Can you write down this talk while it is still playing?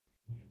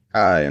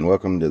Hi, and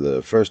welcome to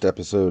the first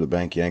episode of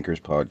Bank Yankers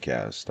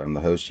podcast. I'm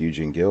the host,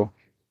 Eugene Gill.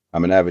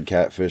 I'm an avid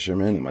cat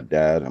fisherman, and my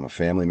dad. I'm a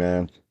family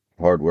man,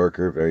 hard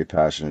worker, very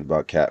passionate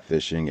about cat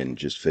fishing and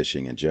just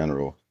fishing in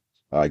general.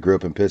 I grew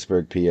up in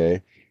Pittsburgh, PA.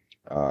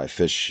 I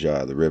fish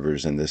the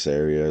rivers in this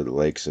area, the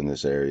lakes in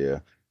this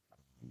area.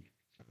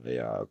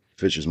 I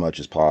fish as much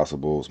as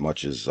possible, as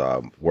much as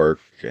work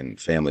and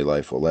family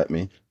life will let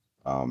me.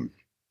 Um,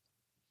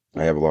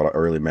 I have a lot of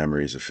early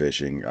memories of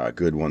fishing,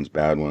 good ones,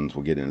 bad ones.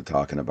 We'll get into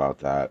talking about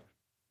that.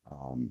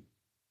 Um,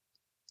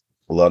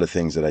 a lot of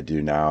things that I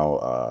do now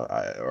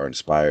are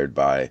inspired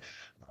by,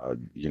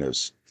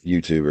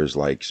 YouTubers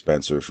like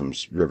Spencer from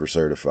River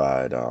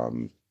Certified,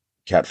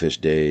 Catfish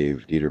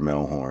Dave, Dieter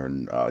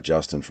Melhorn,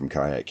 Justin from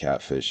Kayak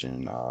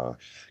Catfishing,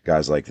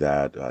 guys like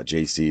that,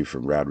 JC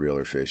from Rad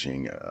Reeler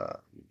Fishing.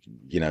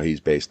 He's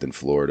based in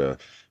Florida,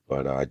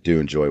 but I do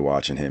enjoy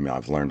watching him.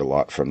 I've learned a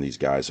lot from these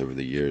guys over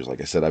the years.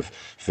 Like I said, I've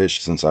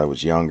fished since I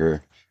was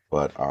younger,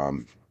 but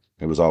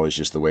it was always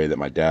just the way that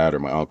my dad or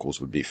my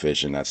uncles would be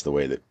fishing. That's the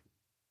way that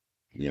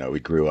we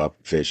grew up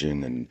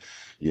fishing, and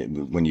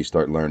when you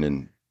start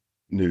learning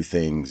new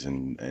things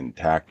and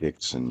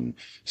tactics, and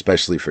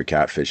especially for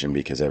catfishing,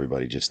 because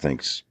everybody just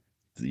thinks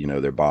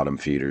they're bottom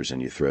feeders,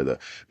 and you throw the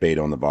bait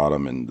on the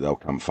bottom and they'll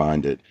come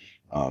find it.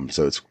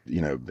 So it's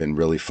been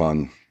really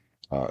fun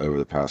over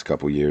the past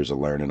couple years of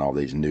learning all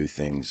these new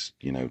things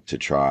to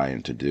try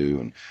and to do,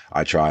 and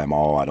I try them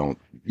all. I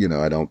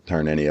don't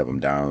turn any of them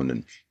down,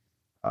 and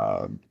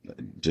uh,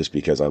 just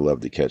because I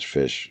love to catch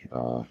fish.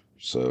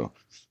 So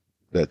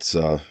that's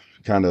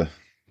kind of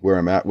where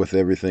I'm at with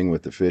everything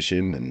with the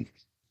fishing and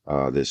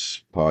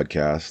this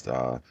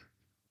podcast.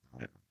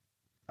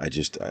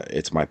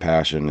 It's my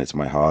passion. It's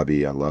my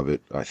hobby. I love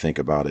it. I think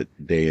about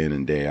it day in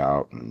and day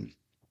out. And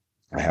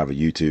I have a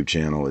YouTube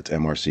channel. It's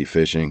MRC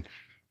Fishing.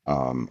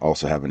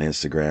 Also have an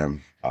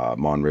Instagram,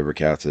 Mon River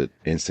Cats at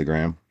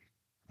Instagram.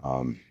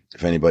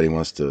 If anybody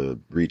wants to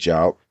reach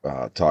out,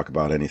 talk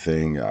about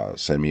anything,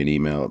 send me an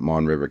email at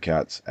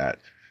monrivercats at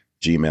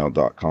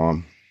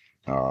gmail.com.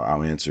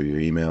 I'll answer your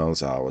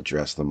emails. I'll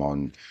address them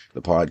on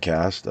the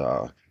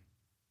podcast.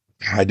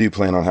 I do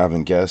plan on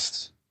having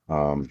guests.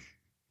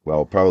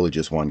 Well, probably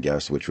just one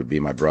guest, which would be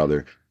my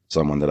brother,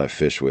 someone that I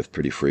fish with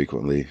pretty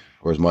frequently,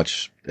 or as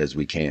much as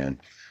we can.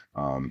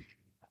 Um,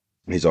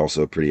 he's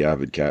also a pretty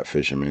avid cat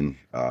fisherman.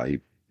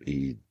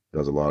 He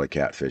does a lot of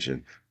cat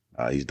fishing.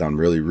 He's done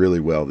really, really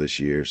well this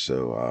year,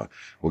 so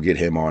we'll get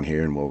him on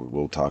here and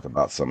we'll talk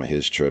about some of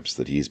his trips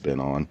that he's been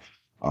on.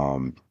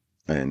 Um,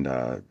 and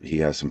he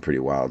has some pretty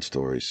wild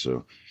stories,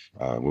 so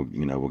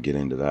we'll get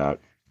into that.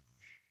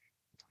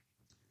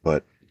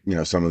 But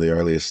some of the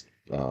earliest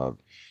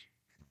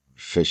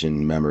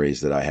fishing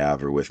memories that I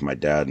have are with my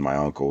dad and my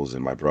uncles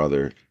and my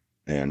brother,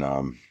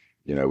 and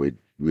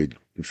we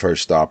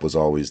first stop was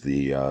always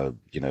the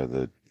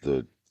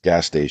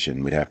gas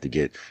station. We'd have to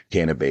get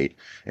Canabait,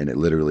 and it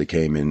literally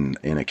came in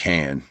a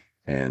can,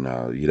 and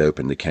you'd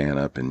open the can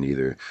up, and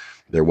either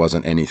there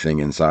wasn't anything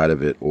inside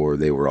of it, or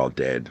they were all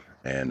dead,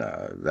 and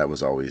that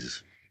was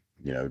always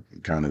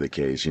kind of the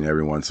case.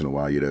 Every once in a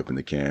while you'd open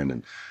the can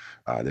and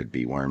there'd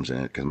be worms in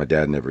it because my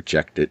dad never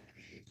checked it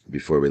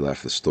before we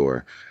left the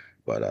store.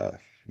 But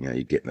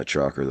you get in the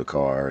truck or the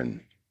car,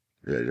 and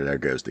there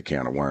goes the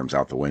can of worms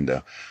out the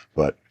window.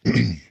 But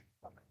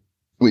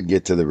we'd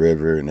get to the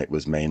river, and it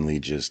was mainly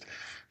just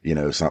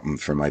something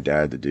for my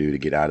dad to do to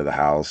get out of the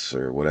house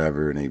or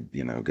whatever, and he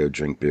go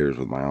drink beers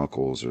with my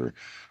uncles or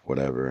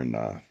whatever, and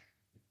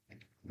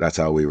that's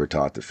how we were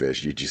taught to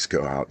fish. You just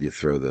go out, you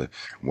throw the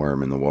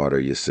worm in the water,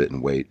 you sit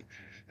and wait.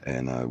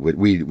 And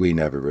we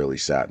never really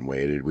sat and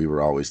waited. We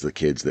were always the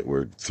kids that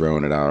were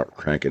throwing it out,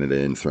 cranking it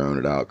in, throwing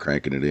it out,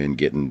 cranking it in,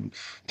 getting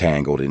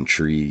tangled in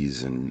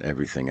trees and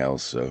everything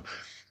else. So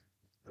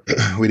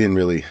we didn't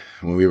really,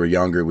 when we were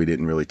younger, we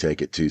didn't really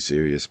take it too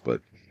serious.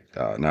 But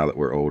now that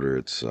we're older,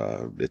 it's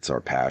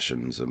our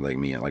passions. And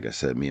like I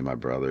said, me and my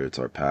brother, it's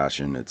our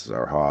passion. It's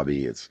our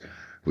hobby.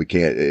 We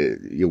can't.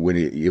 When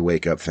you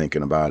wake up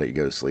thinking about it, you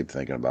go to sleep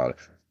thinking about it.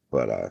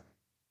 But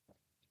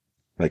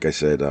like I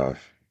said,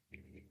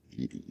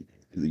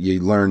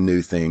 you learn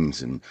new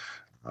things, and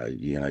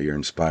you're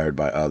inspired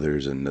by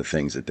others and the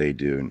things that they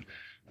do, and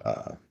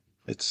uh,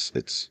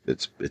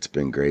 it's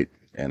been great,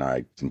 and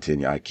I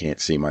can't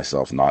see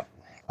myself not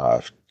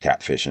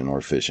catfishing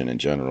or fishing in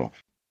general.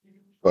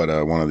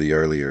 But one of the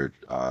earlier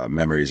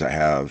memories I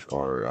have,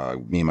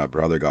 or me and my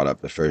brother got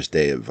up the first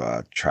day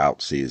of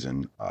trout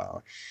season,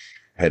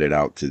 headed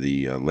out to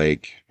the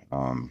lake.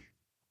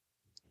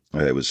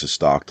 It was a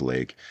stocked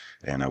lake,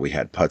 and we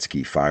had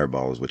Putski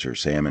fireballs, which are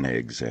salmon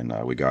eggs. And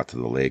we got to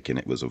the lake, and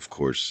it was, of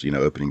course,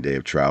 opening day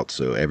of trout,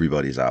 so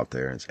everybody's out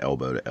there. It's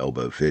elbow to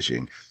elbow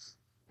fishing,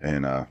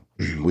 and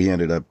we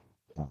ended up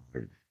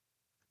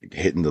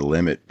hitting the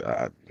limit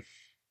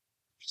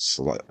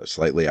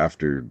slightly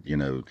after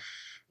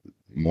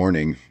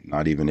morning,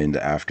 not even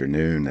into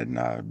afternoon,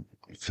 and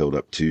filled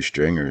up two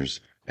stringers,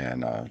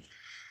 and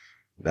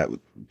that was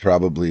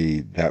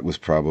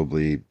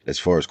probably, as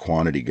far as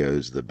quantity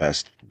goes, the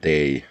best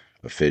day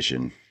of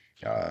fishing.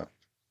 Uh,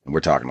 And we're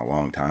talking a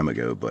long time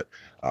ago, but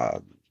uh,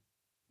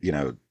 you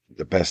know,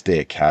 the best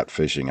day of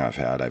catfishing I've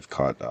had, I've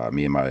caught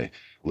me and my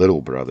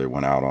little brother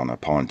went out on a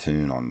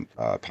pontoon on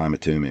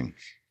Pymatuming,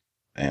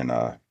 and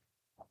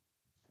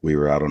we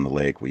were out on the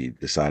lake. We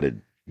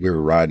decided we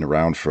were riding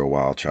around for a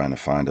while trying to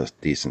find a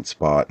decent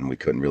spot, and we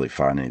couldn't really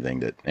find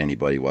anything that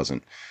anybody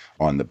wasn't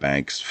on the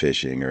banks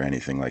fishing or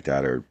anything like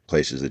that, or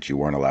places that you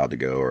weren't allowed to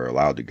go or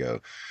allowed to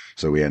go.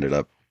 So we ended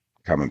up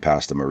coming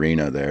past a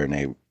marina there,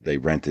 and they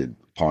rented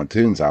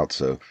pontoons out.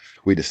 So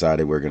we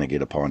decided we are going to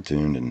get a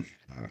pontoon and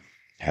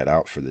head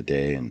out for the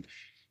day, and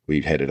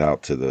we headed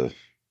out to the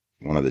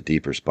one of the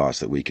deeper spots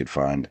that we could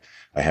find.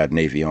 I had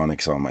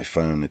Navionics on my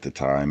phone at the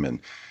time, and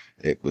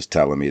it was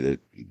telling me that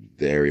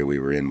the area we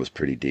were in was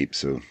pretty deep.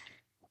 So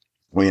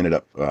we ended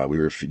up we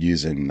were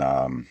using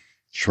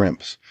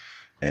shrimps,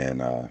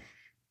 and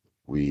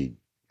we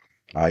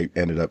I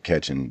ended up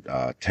catching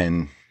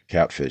 10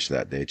 catfish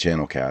that day,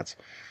 channel cats,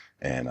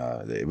 and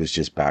it was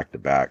just back to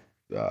back,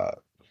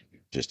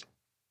 just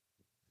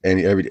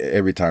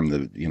every time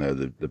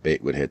the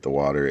bait would hit the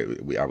water,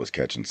 I was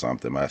catching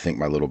something. I think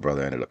my little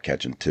brother ended up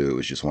catching two. It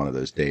was just one of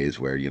those days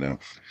where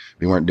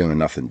we weren't doing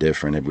nothing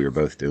different, and we were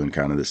both doing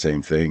kind of the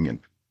same thing, and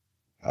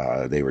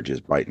they were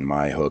just biting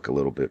my hook a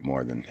little bit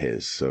more than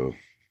his. So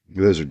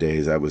those are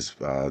days.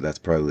 That's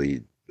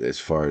probably, as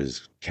far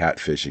as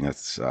catfishing,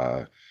 that's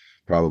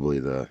probably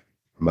the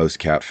most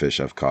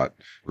catfish I've caught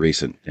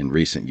in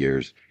recent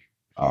years.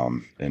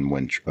 In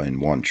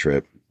one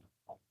trip.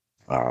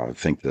 I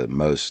think the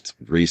most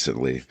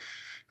recently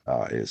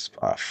is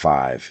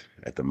five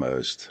at the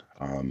most.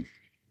 I'm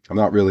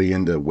not really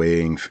into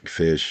weighing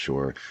fish,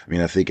 or I mean,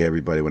 I think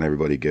when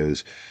everybody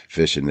goes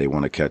fishing, they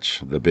want to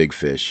catch the big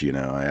fish.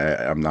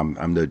 I'm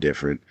no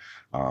different.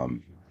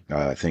 Um,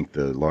 I think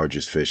the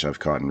largest fish I've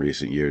caught in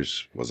recent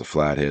years was a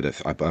flathead.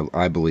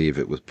 I believe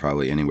it was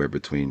probably anywhere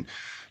between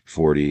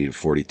 40 to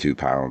 42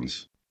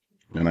 pounds.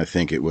 And I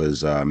think it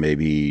was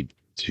maybe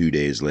 2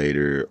 days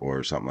later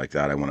or something like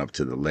that. I went up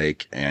to the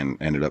lake and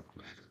ended up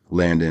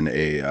landing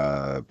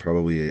a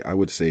probably, I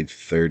would say,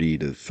 30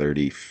 to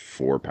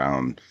 34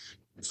 pound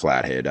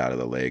flathead out of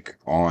the lake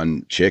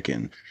on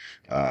chicken.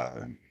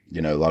 Uh,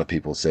 a lot of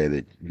people say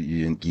that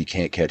you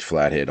can't catch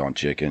flathead on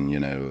chicken.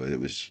 It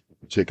was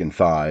chicken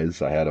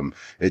thighs. I had them.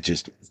 It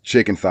just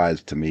chicken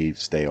thighs to me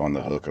stay on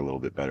the hook a little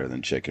bit better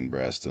than chicken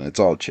breast, and it's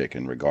all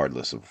chicken,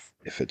 regardless of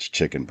if it's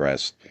chicken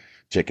breast,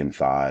 chicken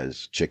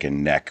thighs,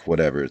 chicken neck,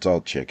 whatever. It's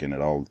all chicken.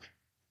 It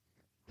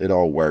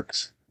all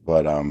works.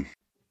 But I'm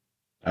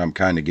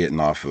kind of getting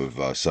off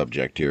of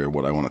subject here.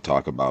 What I want to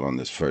talk about on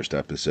this first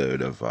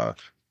episode of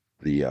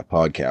the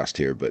podcast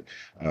here. But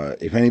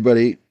if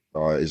anybody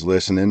is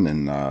listening,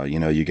 and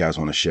you guys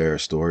want to share a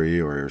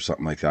story or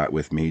something like that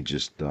with me,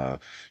 just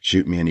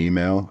shoot me an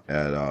email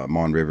at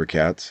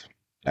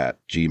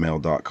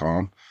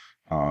monrivercats@gmail.com.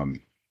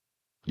 Um,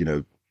 you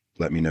know,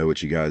 Let me know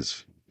what you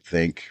guys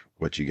think.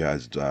 What you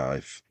guys,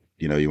 if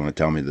you want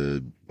to tell me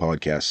the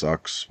podcast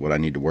sucks, what I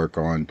need to work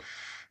on.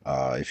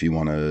 If you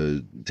want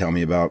to tell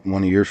me about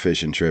one of your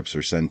fishing trips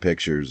or send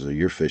pictures of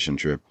your fishing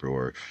trip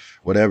or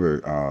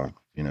whatever,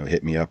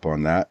 hit me up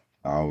on that.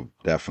 I'll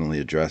definitely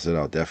address it.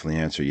 I'll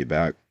definitely answer you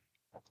back.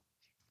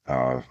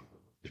 Uh,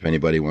 if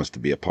anybody wants to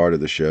be a part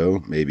of the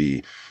show,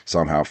 maybe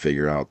somehow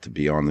figure out to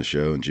be on the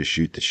show and just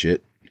shoot the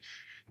shit,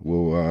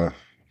 we'll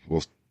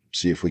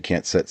see if we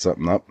can't set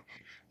something up.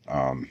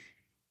 Um,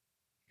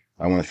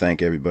 I want to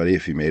thank everybody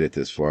if you made it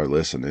this far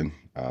listening.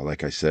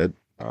 Like I said,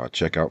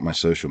 check out my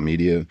social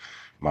media,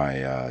 my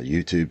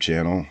YouTube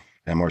channel,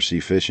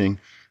 MRC Fishing,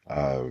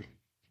 uh,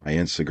 my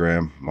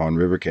Instagram, Mon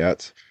River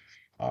Cats,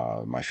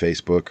 my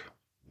Facebook,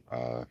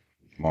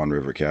 Mon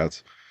River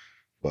Cats.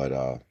 But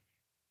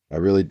I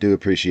really do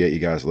appreciate you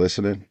guys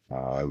listening.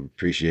 I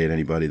appreciate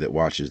anybody that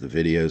watches the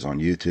videos on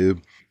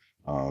YouTube.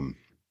 Um,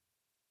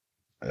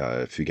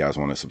 if you guys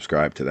want to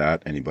subscribe to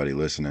that, anybody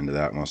listening to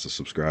that wants to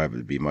subscribe,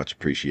 it'd be much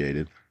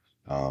appreciated.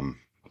 Um,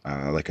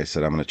 like I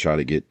said, I'm going to try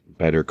to get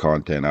better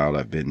content out.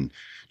 I've been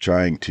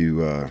trying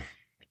to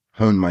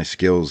hone my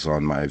skills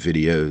on my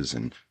videos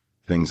and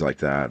things like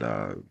that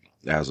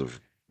as of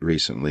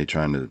recently,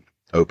 trying to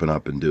open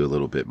up and do a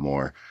little bit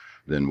more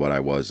than what I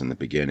was in the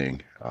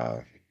beginning.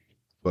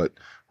 But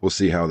we'll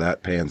see how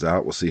that pans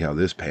out. We'll see how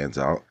this pans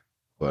out.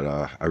 But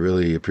I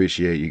really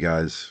appreciate you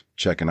guys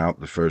checking out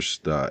the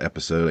first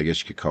episode. I guess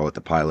you could call it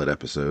the pilot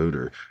episode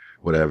or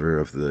whatever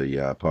of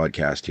the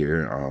podcast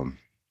here.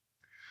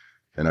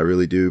 And I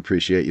really do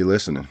appreciate you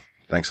listening.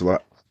 Thanks a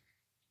lot.